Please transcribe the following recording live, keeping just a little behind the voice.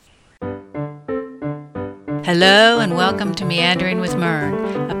Hello and welcome to Meandering with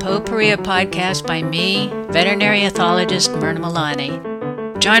Myrn, a potpourri podcast by me, veterinary ethologist Myrna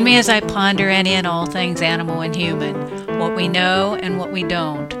Milani. Join me as I ponder any and all things animal and human, what we know and what we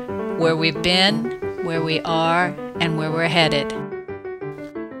don't, where we've been, where we are, and where we're headed.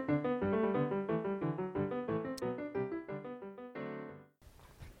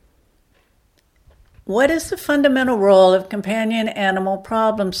 What is the fundamental role of companion animal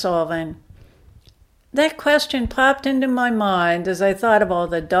problem solving? That question popped into my mind as I thought of all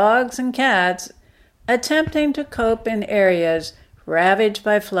the dogs and cats attempting to cope in areas ravaged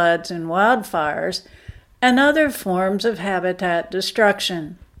by floods and wildfires and other forms of habitat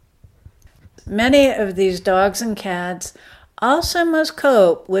destruction. Many of these dogs and cats also must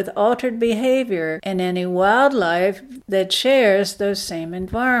cope with altered behavior in any wildlife that shares those same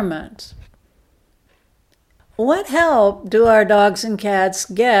environments. What help do our dogs and cats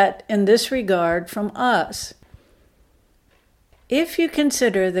get in this regard from us? If you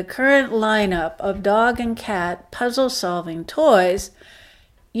consider the current lineup of dog and cat puzzle-solving toys,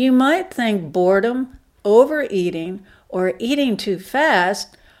 you might think boredom, overeating, or eating too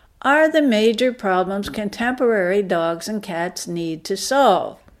fast are the major problems contemporary dogs and cats need to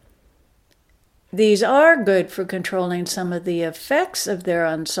solve. These are good for controlling some of the effects of their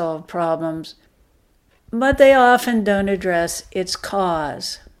unsolved problems, but they often don't address its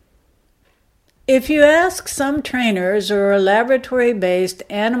cause. If you ask some trainers or laboratory-based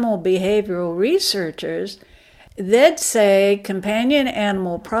animal behavioral researchers, they'd say companion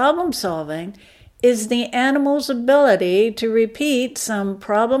animal problem-solving is the animal's ability to repeat some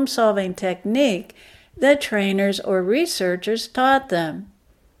problem-solving technique that trainers or researchers taught them.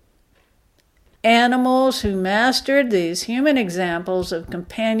 Animals who mastered these human examples of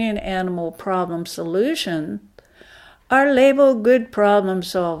companion animal problem solution are labeled good problem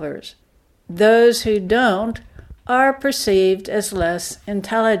solvers. Those who don't are perceived as less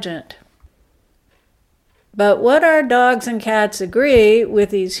intelligent. But what our dogs and cats agree with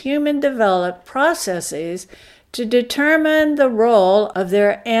these human-developed processes to determine the role of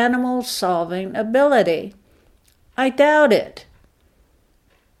their animal-solving ability? I doubt it.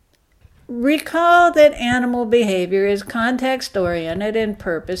 Recall that animal behavior is context-oriented and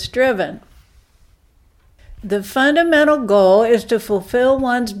purpose-driven. The fundamental goal is to fulfill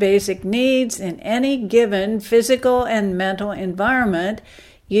one's basic needs in any given physical and mental environment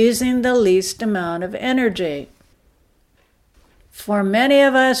using the least amount of energy. For many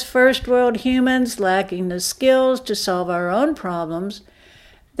of us first-world humans lacking the skills to solve our own problems,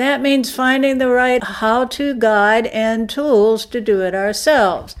 that means finding the right how-to guide and tools to do it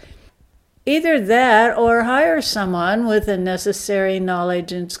ourselves. Either that or hire someone with the necessary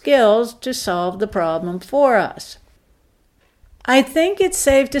knowledge and skills to solve the problem for us. I think it's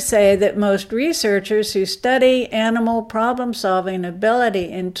safe to say that most researchers who study animal problem-solving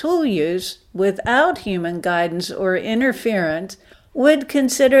ability and tool use without human guidance or interference would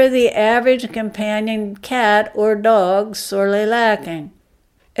consider the average companion cat or dog sorely lacking,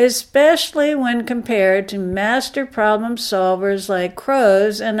 especially when compared to master problem solvers like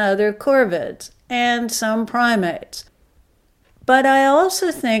crows and other corvids, and some primates. But I also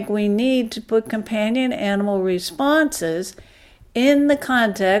think we need to put companion animal responses in the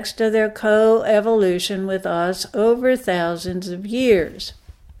context of their co-evolution with us over thousands of years.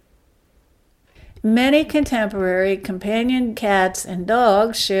 Many contemporary companion cats and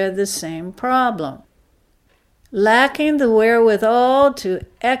dogs share the same problem. Lacking the wherewithal to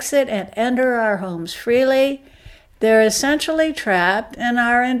exit and enter our homes freely, they're essentially trapped in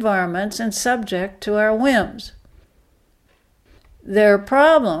our environments and subject to our whims. Their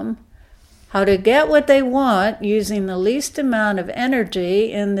problem, how to get what they want using the least amount of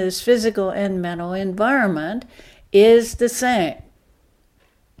energy in this physical and mental environment, is the same.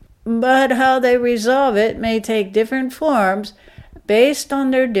 But how they resolve it may take different forms based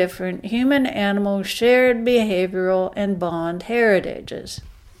on their different human-animal shared behavioral and bond heritages.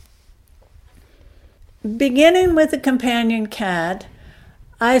 Beginning with the companion cat,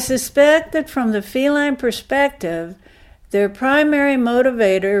 I suspect that from the feline perspective, their primary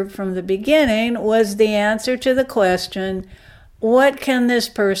motivator from the beginning was the answer to the question, what can this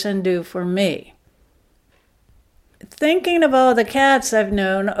person do for me? Thinking of all the cats I've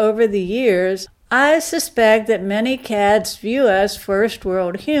known over the years, I suspect that many cats view us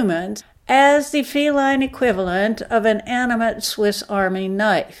first-world humans as the feline equivalent of an animate Swiss Army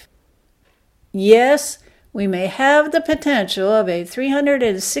knife. Yes, we may have the potential of a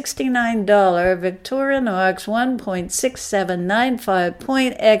 $369 Victorinox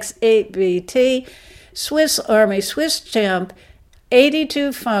 1.6795.x8 BT Swiss Army Swiss Champ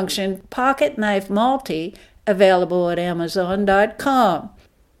 82 function pocket knife multi available at Amazon.com.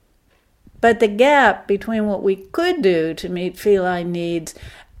 But the gap between what we could do to meet feline needs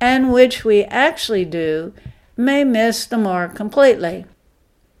and which we actually do may miss the mark completely,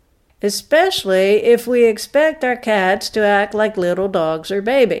 especially if we expect our cats to act like little dogs or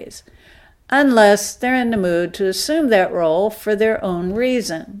babies, unless they're in the mood to assume that role for their own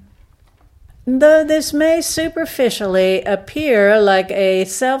reason. Though this may superficially appear like a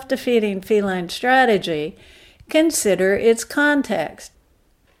self-defeating feline strategy, consider its context.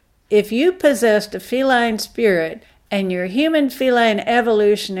 If you possessed a feline spirit and your human-feline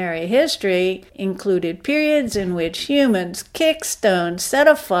evolutionary history included periods in which humans kicked stones, set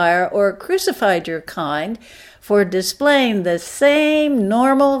afire, or crucified your kind for displaying the same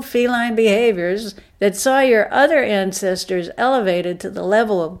normal feline behaviors that saw your other ancestors elevated to the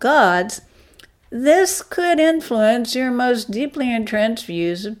level of gods, this could influence your most deeply entrenched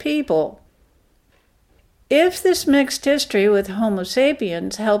views of people. If this mixed history with Homo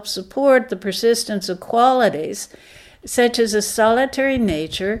sapiens helps support the persistence of qualities such as a solitary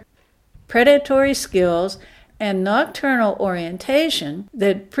nature, predatory skills, and nocturnal orientation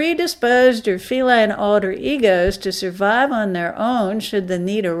that predisposed your feline alter egos to survive on their own should the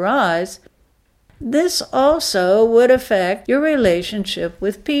need arise, this also would affect your relationship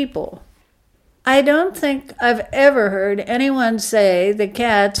with people. I don't think I've ever heard anyone say the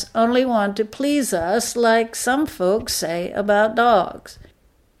cats only want to please us like some folks say about dogs.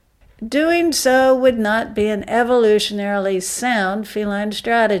 Doing so would not be an evolutionarily sound feline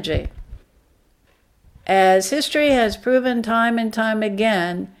strategy. As history has proven time and time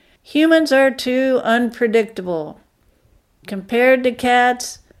again, humans are too unpredictable. Compared to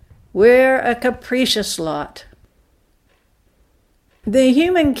cats, we're a capricious lot. The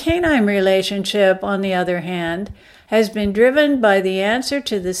human-canine relationship, on the other hand, has been driven by the answer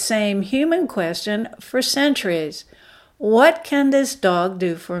to the same human question for centuries. What can this dog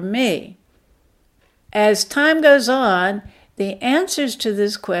do for me? As time goes on, the answers to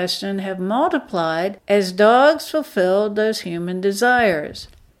this question have multiplied as dogs fulfilled those human desires.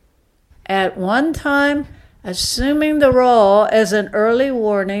 At one time, assuming the role as an early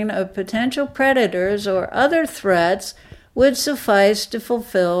warning of potential predators or other threats would suffice to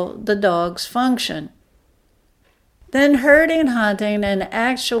fulfill the dog's function. Then herding, hunting, and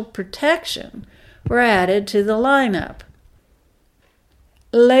actual protection were added to the lineup.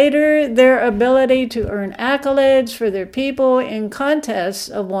 Later, their ability to earn accolades for their people in contests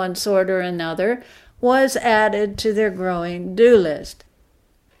of one sort or another was added to their growing do list.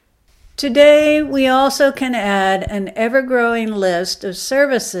 Today, we also can add an ever-growing list of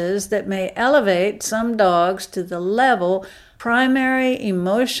services that may elevate some dogs to the level primary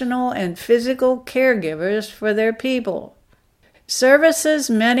emotional and physical caregivers for their people. Services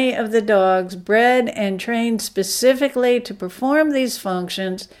many of the dogs bred and trained specifically to perform these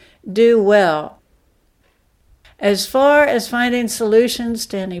functions do well. As far as finding solutions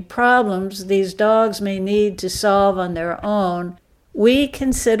to any problems these dogs may need to solve on their own, we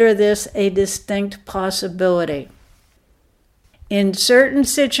consider this a distinct possibility. In certain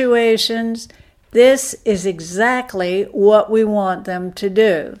situations, this is exactly what we want them to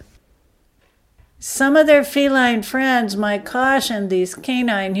do. Some of their feline friends might caution these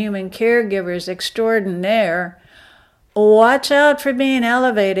canine human caregivers extraordinaire, watch out for being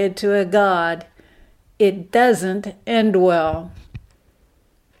elevated to a god. It doesn't end well.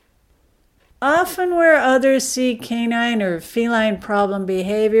 Often where others see canine or feline problem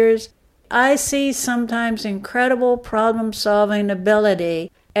behaviors, I see sometimes incredible problem-solving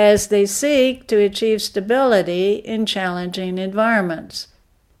ability as they seek to achieve stability in challenging environments.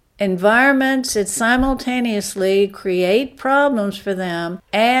 Environments that simultaneously create problems for them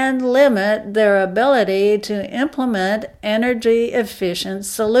and limit their ability to implement energy-efficient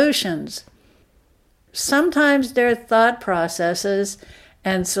solutions. Sometimes their thought processes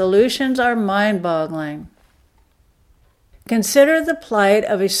and solutions are mind-boggling. Consider the plight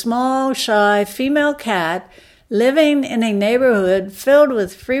of a small, shy female cat living in a neighborhood filled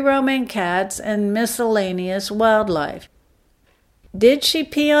with free-roaming cats and miscellaneous wildlife. Did she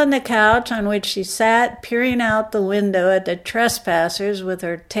pee on the couch on which she sat, peering out the window at the trespassers with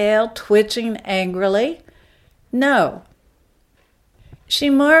her tail twitching angrily? No. She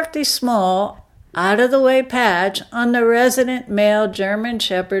marked a small, out-of-the-way patch on the resident male German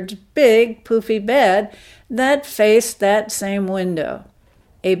Shepherd's big, poofy bed that faced that same window,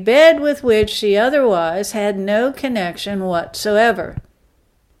 a bed with which she otherwise had no connection whatsoever.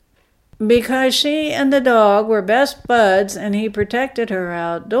 Because she and the dog were best buds and he protected her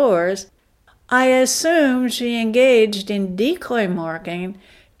outdoors, I assume she engaged in decoy marking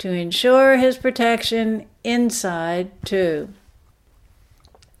to ensure his protection inside, too.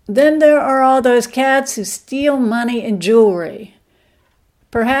 Then there are all those cats who steal money and jewelry.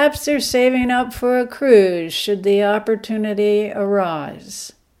 Perhaps they're saving up for a cruise should the opportunity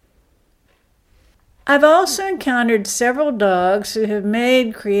arise. I've also encountered several dogs who have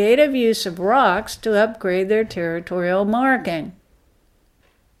made creative use of rocks to upgrade their territorial marking.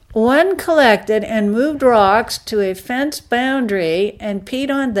 One collected and moved rocks to a fence boundary and peed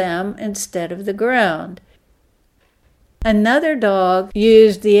on them instead of the ground. Another dog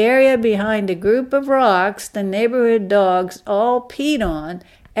used the area behind a group of rocks the neighborhood dogs all peed on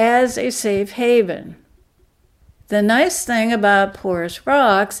as a safe haven. The nice thing about porous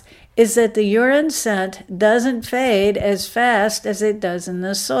rocks is that the urine scent doesn't fade as fast as it does in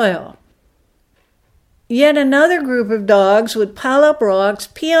the soil. Yet another group of dogs would pile up rocks,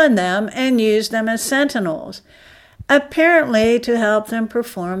 pee on them, and use them as sentinels, apparently to help them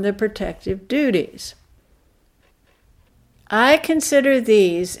perform their protective duties. I consider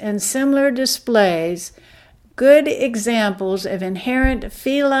these and similar displays good examples of inherent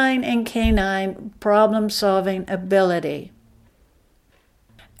feline and canine problem-solving ability.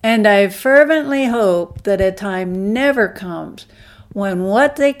 And I fervently hope that a time never comes when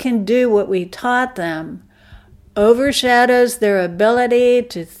what they can do, what we taught them, overshadows their ability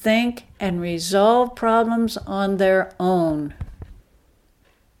to think and resolve problems on their own.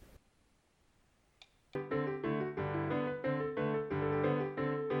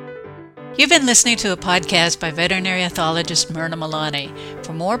 You've been listening to a podcast by veterinary ethologist Myrna Milani.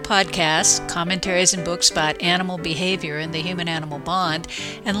 For more podcasts, commentaries, and books about animal behavior and the human-animal bond,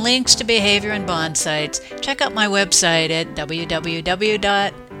 and links to behavior and bond sites, check out my website at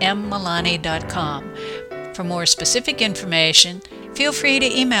www.mmilani.com. For more specific information, feel free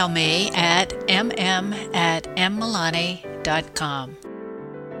to email me at mm@mmilani.com.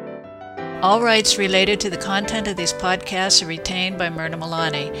 All rights related to the content of these podcasts are retained by Myrna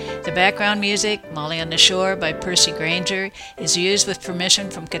Milani. The background music, Molly on the Shore by Percy Granger, is used with permission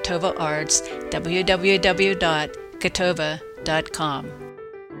from Catova Arts, www.catova.com.